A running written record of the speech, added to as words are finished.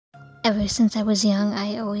Ever since I was young,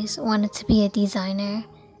 I always wanted to be a designer.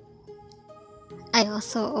 I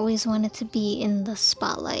also always wanted to be in the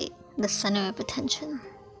spotlight, the center of attention.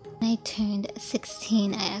 When I turned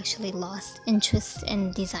 16, I actually lost interest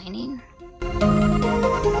in designing.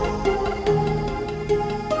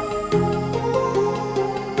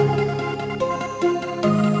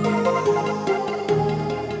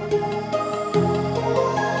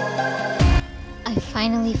 I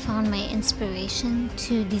finally found my inspiration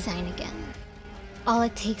to design again. All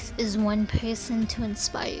it takes is one person to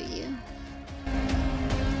inspire you.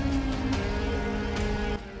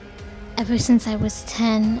 Ever since I was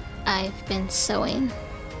 10, I've been sewing.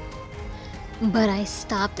 But I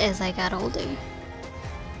stopped as I got older.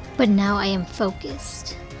 But now I am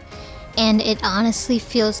focused. And it honestly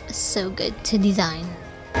feels so good to design.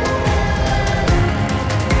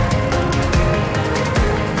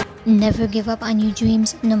 Never give up on your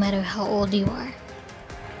dreams, no matter how old you are.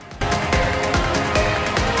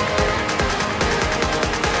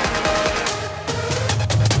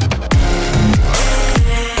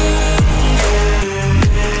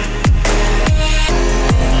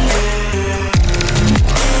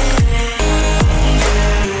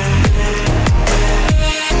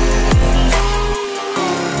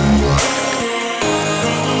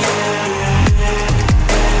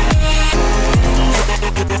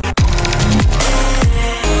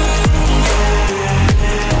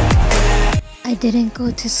 I didn't go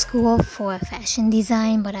to school for fashion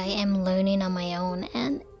design, but I am learning on my own,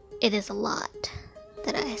 and it is a lot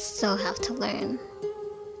that I still have to learn.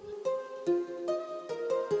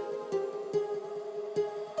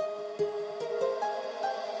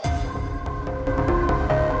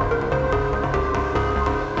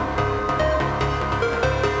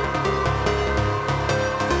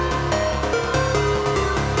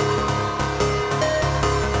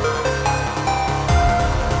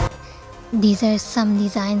 These are some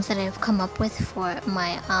designs that I've come up with for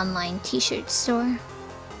my online t-shirt store.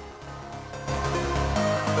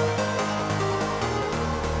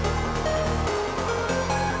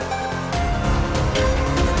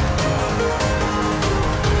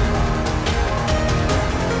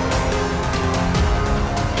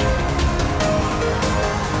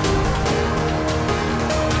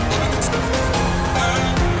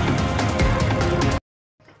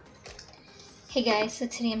 Hey guys, so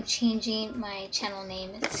today I'm changing my channel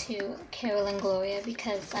name to Carolyn Gloria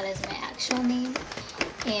because that is my actual name,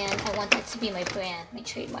 and I want that to be my brand, my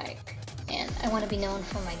trademark, and I want to be known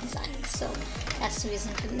for my designs, so that's the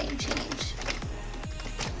reason for the name change.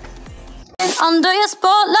 Under your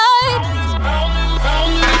spotlight.